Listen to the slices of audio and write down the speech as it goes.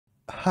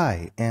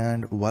Hi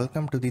and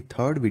welcome to the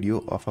third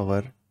video of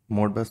our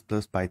Modbus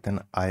plus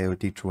Python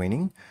IoT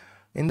training.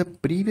 In the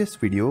previous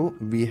video,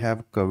 we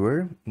have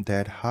covered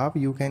that how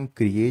you can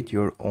create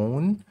your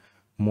own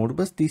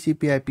Modbus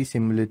TCP-IP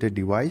simulator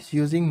device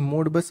using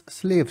Modbus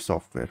slave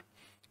software.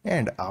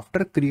 And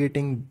after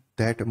creating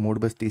that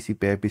Modbus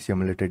TCP-IP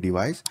simulator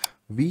device,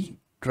 we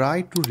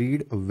try to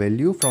read a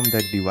value from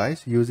that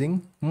device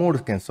using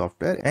Modscan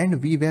software,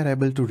 and we were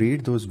able to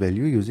read those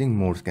values using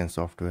Modscan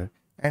software.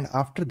 And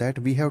after that,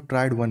 we have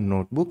tried one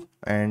notebook,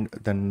 and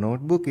the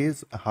notebook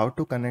is how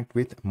to connect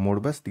with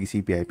Modbus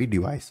TCP/IP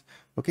device.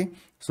 Okay,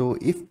 so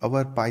if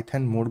our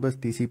Python Modbus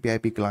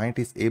TCP/IP client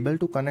is able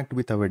to connect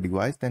with our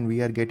device, then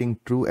we are getting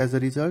true as a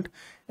result.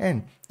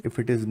 And if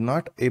it is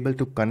not able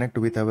to connect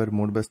with our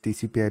Modbus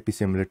TCP/IP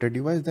simulator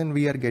device, then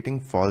we are getting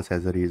false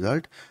as a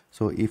result.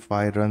 So if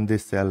I run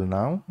this cell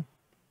now,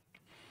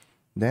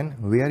 then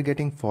we are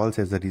getting false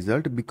as a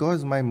result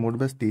because my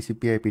Modbus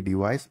TCP/IP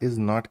device is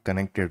not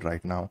connected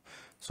right now.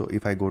 So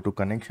if I go to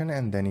connection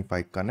and then if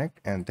I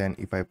connect and then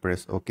if I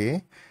press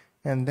OK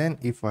and then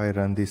if I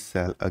run this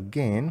cell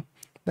again,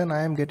 then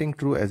I am getting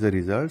true as a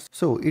result.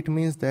 So it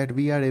means that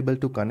we are able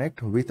to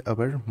connect with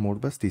our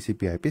Modbus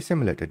TCP/IP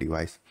simulator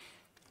device.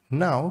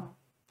 Now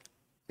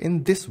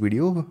in this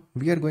video,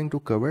 we are going to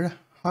cover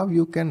how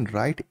you can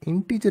write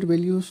integer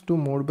values to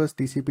Modbus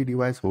TCP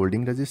device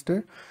holding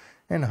register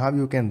and how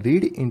you can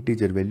read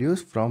integer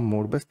values from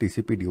Modbus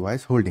TCP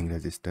device holding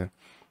register.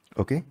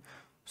 Okay,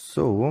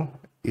 so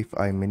if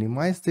I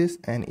minimize this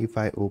and if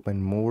I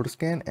open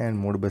Modscan and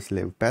Modbus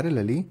slave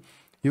parallelly,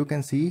 you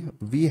can see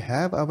we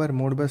have our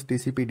Modbus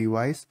TCP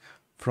device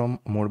from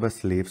Modbus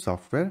slave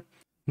software.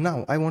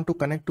 Now I want to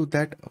connect to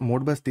that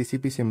Modbus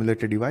TCP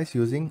simulator device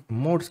using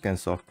Modscan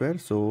software.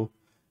 So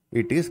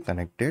it is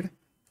connected.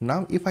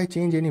 Now if I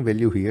change any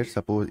value here,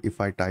 suppose if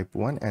I type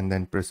 1 and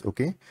then press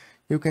OK,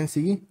 you can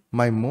see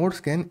my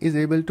Modscan is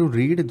able to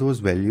read those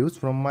values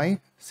from my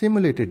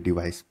simulated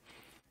device.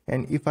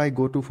 And if I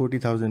go to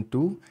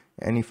 40,002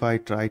 and if I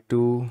try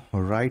to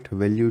write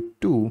value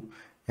 2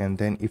 and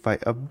then if I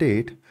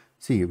update,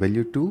 see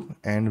value 2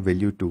 and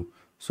value 2.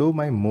 So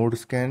my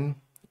Modscan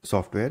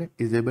software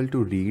is able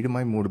to read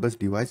my Modbus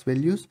device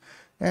values,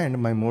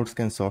 and my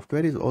Modscan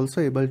software is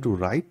also able to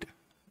write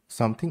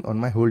something on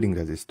my holding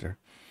register.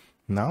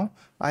 Now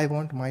I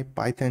want my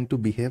Python to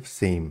behave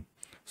same.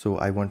 So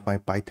I want my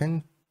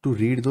Python to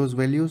read those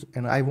values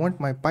and I want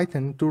my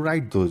Python to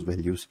write those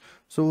values.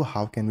 So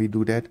how can we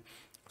do that?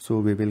 So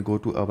we will go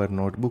to our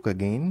notebook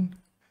again,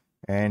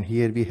 and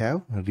here we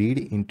have read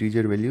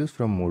integer values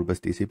from Modbus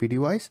TCP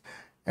device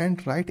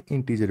and write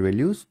integer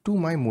values to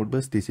my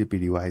Modbus TCP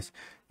device.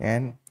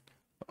 And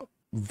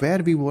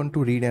where we want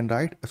to read and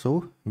write,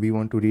 so we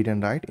want to read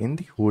and write in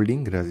the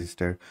holding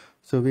register.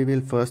 So we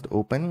will first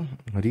open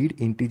read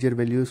integer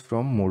values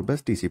from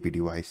Modbus TCP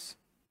device.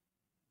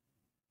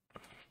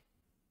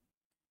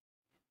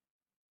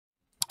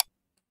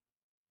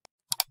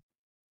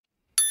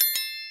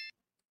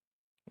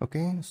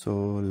 Okay, so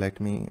let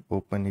me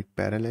open it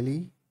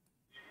parallelly.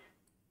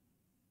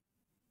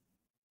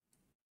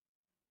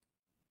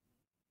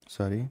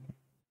 Sorry.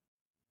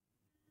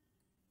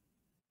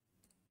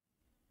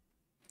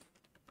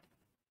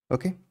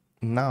 Okay,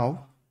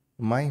 now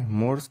my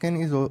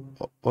Modscan is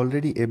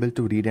already able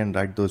to read and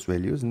write those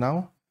values.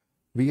 Now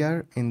we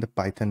are in the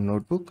Python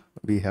notebook.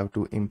 We have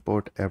to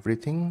import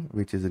everything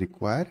which is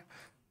required.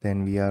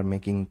 Then we are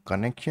making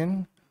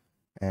connection,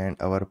 and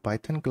our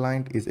Python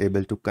client is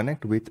able to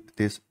connect with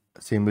this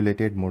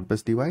simulated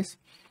Modbus device.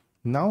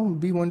 Now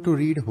we want to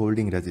read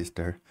holding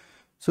register.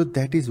 So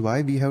that is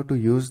why we have to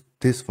use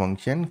this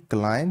function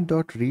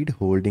client.read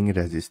holding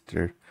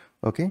register.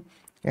 Okay,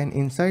 and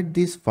inside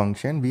this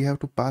function we have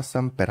to pass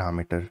some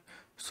parameter.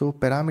 So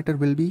parameter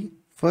will be,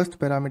 first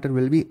parameter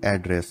will be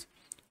address,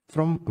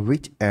 from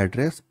which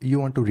address you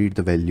want to read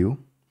the value.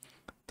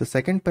 The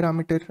second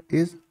parameter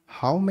is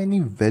how many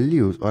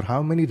values or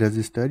how many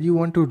register you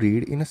want to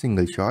read in a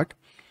single shot.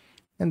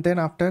 And then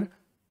after,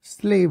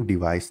 slave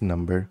device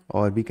number,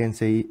 or we can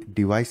say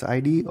device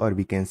ID, or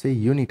we can say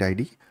unit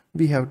ID,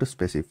 we have to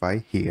specify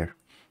here.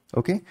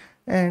 Okay,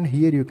 and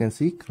here you can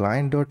see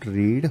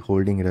client.read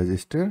holding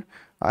register.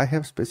 I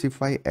have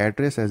specified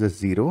address as a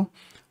 0.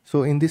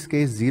 So in this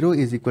case 0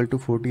 is equal to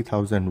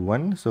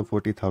 40,001, so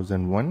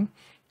 40,001,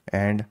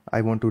 and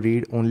I want to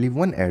read only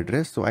one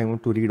address, so I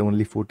want to read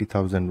only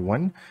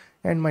 40,001,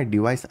 and my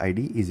device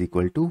ID is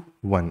equal to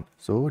 1.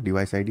 So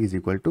device ID is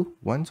equal to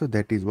 1, so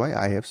that is why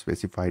I have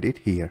specified it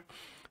here.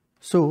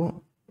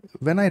 So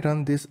when I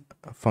run this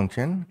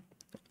function,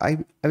 I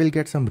will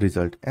get some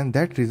result, and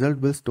that result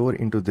will store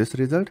into this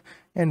result,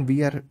 and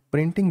we are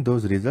printing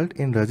those result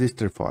in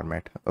register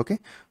format. Okay,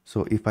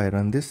 so if I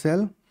run this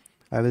cell,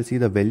 I will see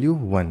the value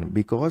 1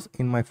 because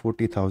in my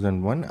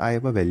 40,001 I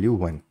have a value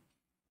 1.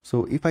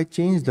 So if I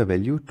change the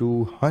value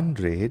to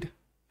 100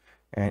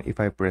 and if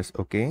I press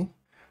OK,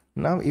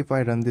 now if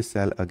I run this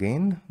cell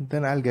again,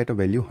 then I'll get a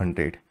value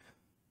 100.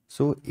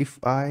 So if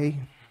I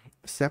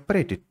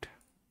separate it,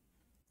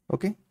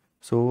 okay,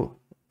 so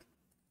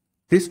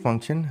this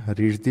function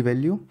reads the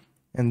value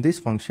and this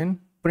function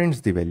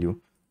prints the value.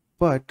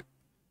 But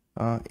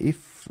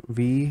if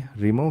we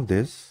remove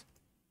this,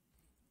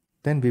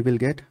 then we will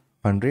get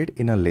 100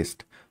 in a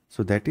list.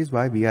 So that is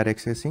why we are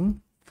accessing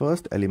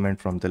first element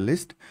from the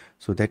list.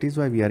 So that is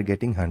why we are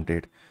getting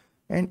 100.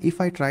 And if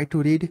I try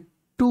to read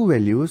two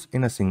values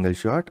in a single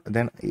shot,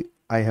 then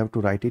I have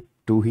to write it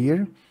 2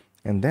 here,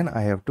 and then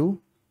I have to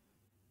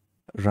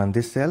run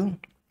this cell,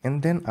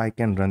 and then I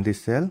can run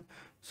this cell.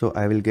 So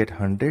I will get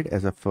 100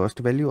 as a first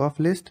value of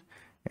list,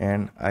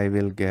 and I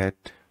will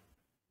get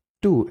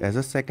 2 as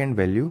a second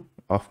value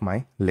of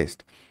my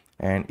list.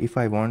 And if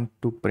I want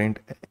to print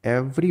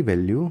every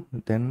value,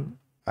 then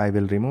I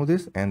will remove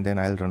this and then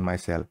I'll run my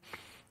cell.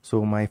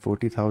 So my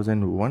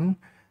 40,001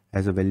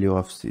 has a value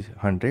of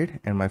 100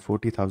 and my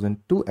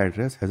 40,002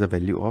 address has a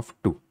value of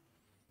 2.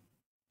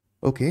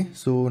 Okay,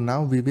 so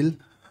now we will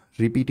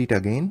repeat it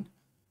again.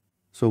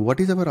 So what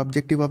is our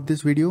objective of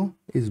this video?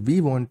 Is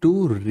we want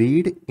to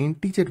read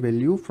integer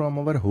value from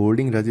our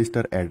holding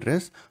register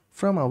address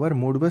from our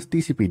Modbus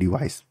TCP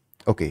device.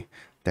 Okay,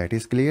 that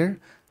is clear.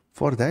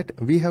 For that,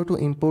 we have to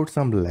import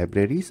some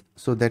libraries.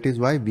 So that is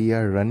why we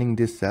are running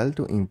this cell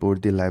to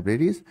import the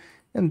libraries.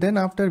 And then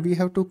after, we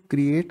have to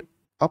create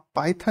a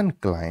Python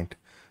client.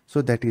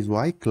 So that is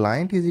why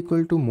client is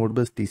equal to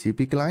Modbus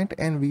TCP client,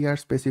 and we are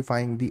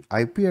specifying the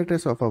IP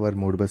address of our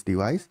Modbus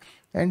device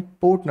and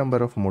port number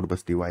of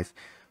Modbus device.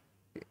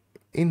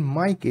 In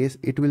my case,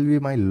 it will be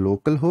my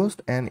local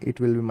host and it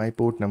will be my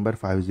port number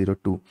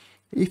 502.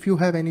 If you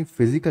have any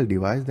physical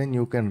device, then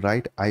you can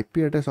write IP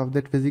address of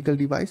that physical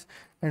device,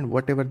 and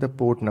whatever the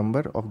port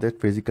number of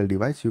that physical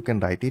device, you can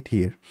write it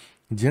here.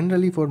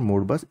 Generally for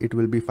Modbus, it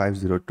will be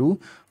 502,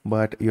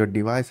 but your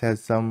device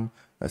has some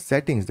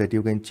settings that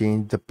you can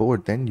change the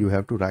port, then you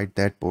have to write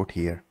that port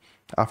here.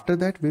 After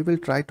that, we will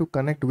try to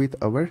connect with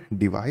our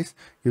device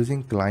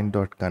using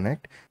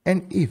client.connect,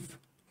 and if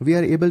we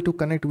are able to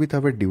connect with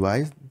our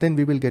device, then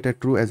we will get a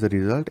true as a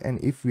result, and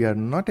if we are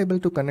not able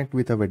to connect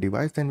with our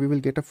device, then we will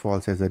get a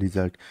false as a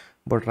result.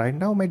 But right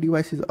now my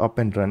device is up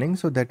and running,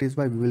 so that is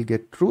why we will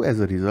get true as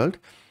a result.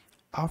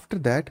 After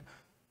that,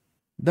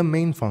 the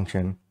main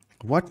function,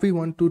 what we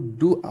want to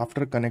do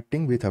after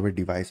connecting with our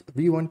device,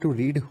 we want to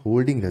read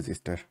holding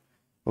register.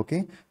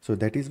 Okay, so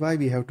that is why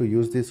we have to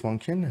use this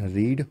function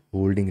read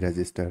holding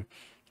register.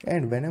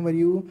 And whenever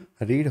you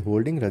read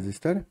holding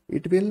register,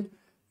 it will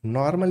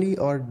normally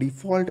or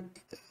default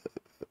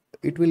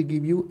it will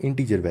give you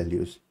integer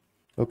values.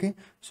 Okay,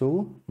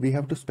 so we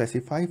have to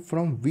specify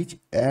from which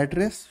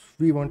address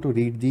we want to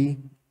read the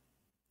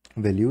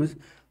values,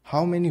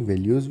 how many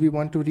values we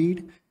want to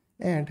read,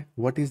 and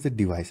what is the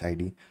device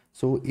ID.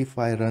 So if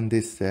I run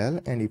this cell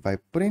and if I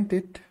print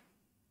it,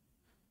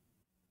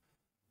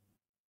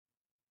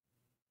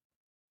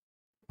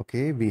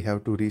 okay, we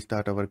have to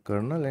restart our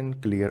kernel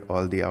and clear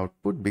all the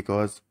output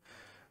because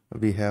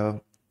we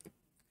have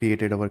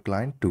created our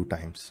client 2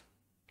 times.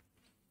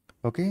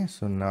 Okay,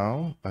 so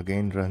now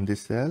again run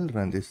this cell,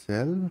 run this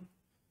cell.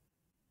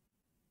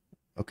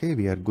 Okay,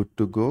 we are good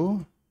to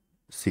go.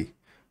 See,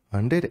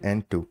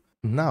 102.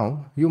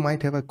 Now you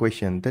might have a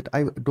question that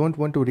I don't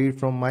want to read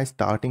from my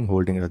starting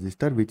holding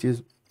register, which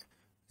is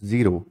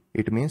 0.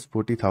 It means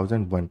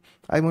 40,001.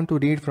 I want to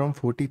read from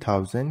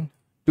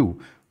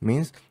 40,002.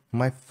 Means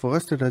my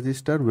first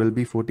register will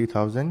be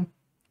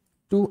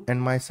 40,002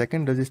 and my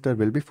second register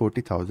will be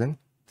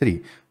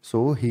 40,003.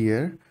 So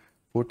here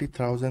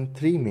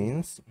 40,003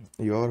 means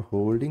your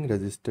holding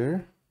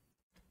register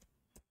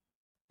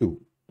 2.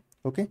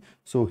 Okay,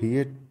 so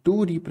here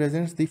 2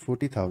 represents the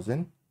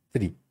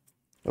 40,003.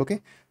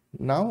 Okay,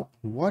 now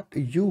what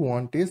you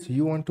want is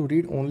you want to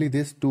read only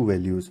these 2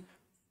 values,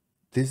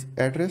 this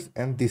address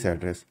and this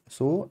address.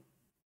 So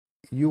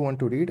you want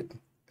to read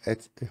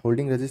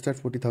holding register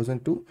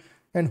 40,002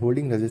 and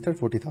holding register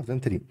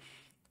 40,003.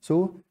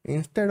 So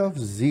instead of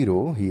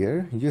 0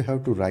 here, you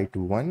have to write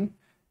 1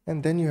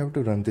 and then you have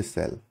to run this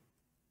cell.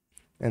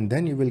 And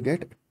then you will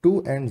get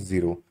 2 and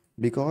 0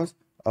 because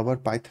our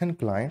Python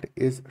client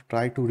is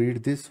try to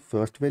read this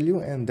first value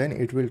and then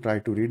it will try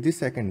to read the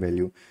second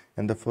value,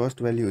 and the first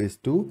value is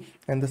 2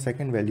 and the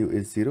second value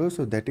is 0.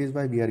 So that is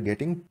why we are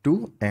getting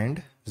 2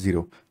 and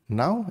 0.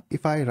 Now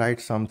if I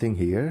write something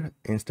here,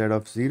 instead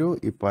of 0,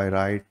 if I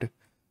write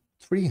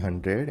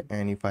 300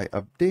 and if I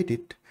update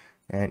it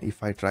and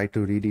if I try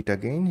to read it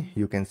again,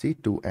 you can see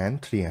 2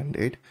 and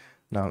 300.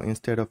 Now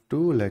instead of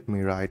 2, let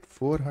me write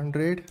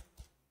 400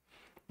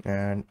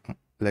 and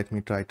let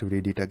me try to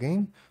read it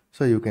again.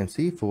 So you can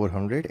see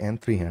 400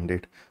 and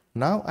 300.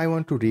 Now I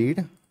want to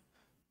read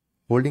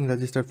holding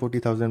register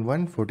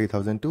 40,001,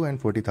 40,002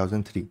 and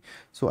 40,003.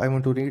 So I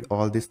want to read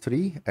all these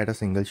 3 at a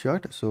single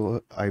shot.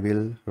 So I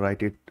will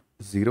write it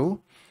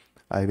 0.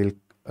 I will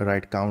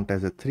write count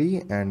as a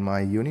 3 and my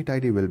unit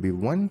ID will be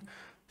 1.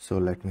 So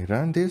let me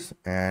run this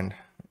and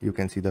you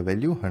can see the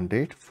value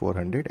 100,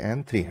 400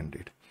 and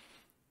 300.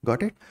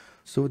 Got it?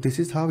 So this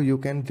is how you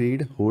can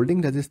read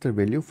holding register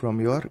value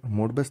from your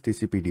Modbus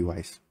TCP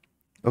device.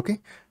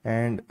 Okay,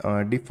 and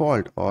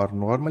default or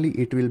normally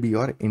it will be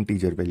your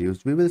integer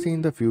values. We will see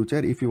in the future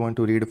if you want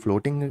to read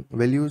floating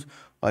values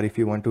or if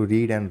you want to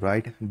read and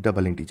write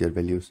double integer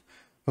values.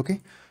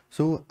 Okay,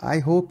 so I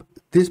hope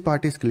this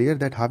part is clear,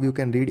 that how you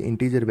can read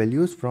integer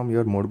values from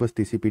your Modbus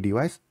TCP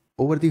device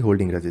over the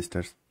holding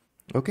registers.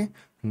 Okay,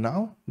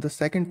 now the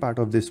second part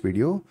of this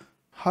video,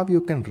 how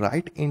you can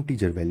write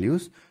integer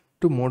values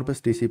to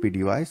Modbus TCP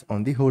device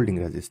on the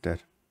holding register.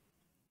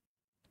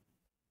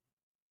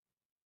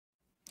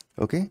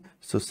 Okay,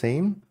 so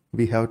same,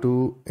 we have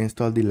to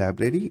install the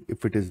library.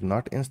 If it is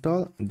not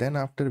installed, then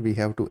after we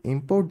have to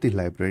import the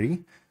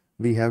library.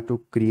 We have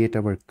to create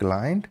our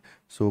client.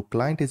 So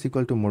client is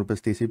equal to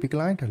Modbus TCP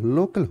client,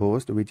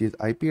 localhost, which is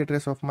IP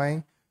address of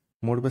my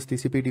Modbus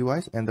TCP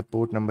device, and the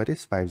port number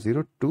is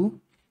 502.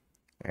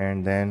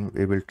 And then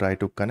we will try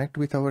to connect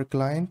with our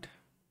client.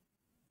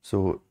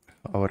 So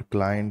our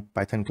client,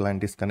 Python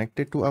client, is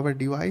connected to our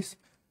device.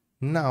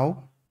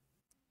 Now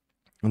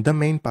the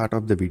main part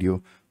of the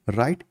video,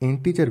 write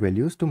integer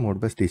values to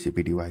Modbus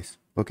TCP device.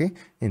 Okay,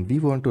 and we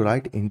want to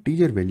write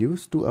integer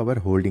values to our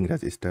holding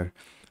register.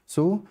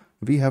 So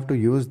we have to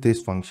use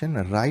this function,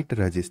 write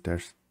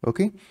registers.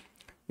 Okay,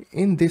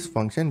 in this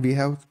function we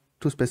have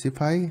to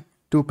specify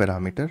two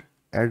parameter,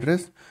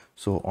 address,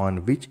 so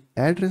on which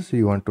address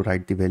you want to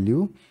write the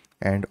value,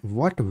 and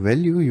what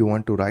value you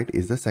want to write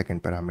is the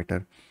second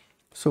parameter.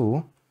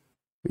 So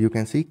you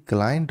can see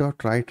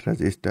client.write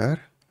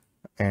register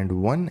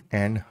and 1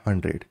 and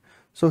 100.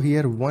 So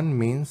here 1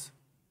 means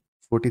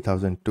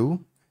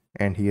 40,002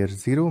 and here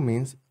 0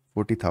 means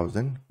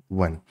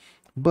 40,001.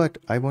 But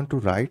I want to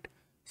write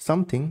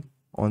something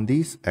on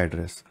this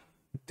address,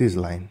 this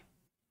line.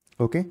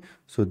 Okay,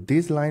 so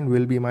this line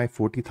will be my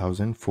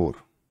 40,004.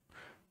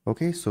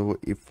 Okay, so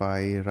if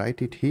I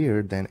write it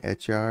here, then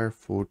HR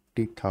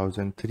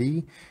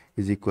 40,003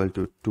 is equal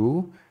to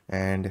 2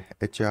 and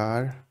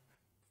HR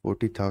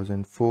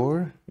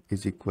 40,004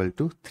 is equal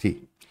to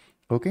 3.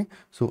 Okay,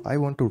 so I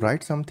want to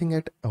write something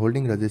at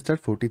holding register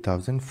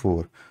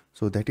 40,004.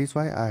 So that is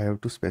why I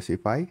have to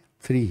specify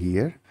 3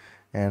 here,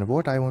 and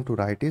what I want to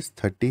write is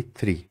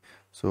 33.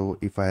 So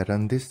if I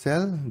run this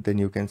cell, then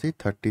you can see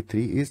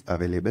 33 is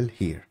available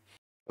here.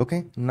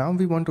 Okay, now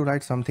we want to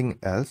write something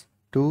else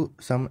to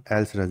some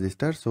else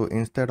register. So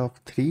instead of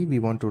 3, we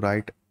want to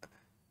write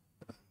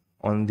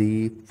on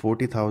the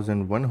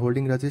 40,001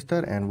 holding register,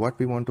 and what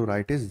we want to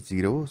write is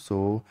 0.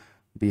 So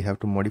we have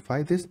to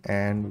modify this,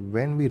 and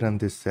when we run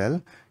this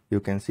cell, you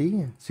can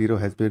see 0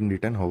 has been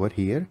written over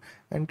here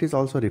and it is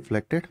also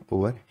reflected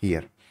over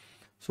here.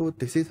 So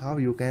this is how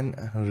you can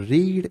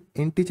read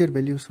integer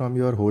values from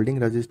your holding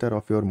register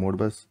of your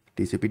Modbus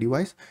TCP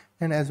device,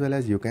 and as well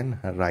as you can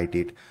write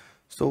it.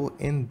 So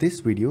in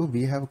this video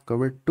we have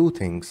covered two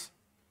things.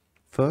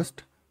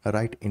 First,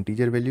 write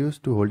integer values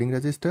to holding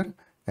register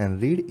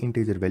and read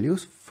integer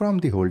values from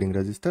the holding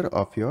register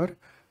of your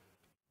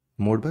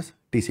Modbus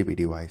TCP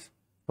device.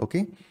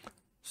 Okay,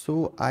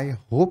 so I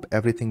hope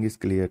everything is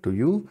clear to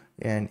you,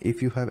 and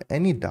if you have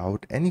any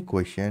doubt, any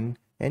question,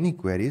 any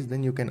queries,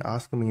 then you can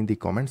ask me in the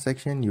comment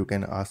section, you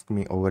can ask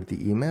me over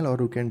the email, or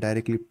you can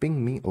directly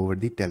ping me over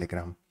the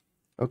Telegram.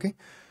 Okay,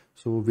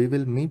 so we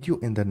will meet you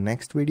in the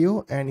next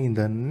video, and in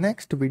the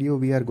next video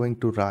we are going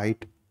to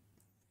write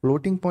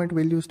floating point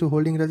values to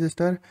holding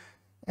register,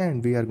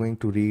 and we are going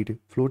to read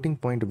floating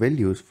point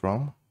values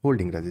from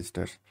holding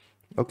registers,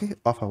 okay,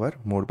 of our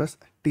Modbus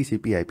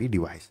TCP-IP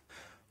device.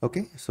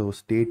 Okay, so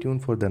stay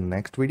tuned for the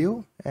next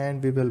video,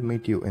 and we will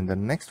meet you in the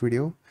next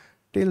video.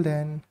 Till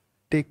then,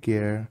 take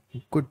care,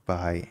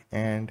 goodbye,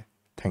 and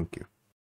thank you.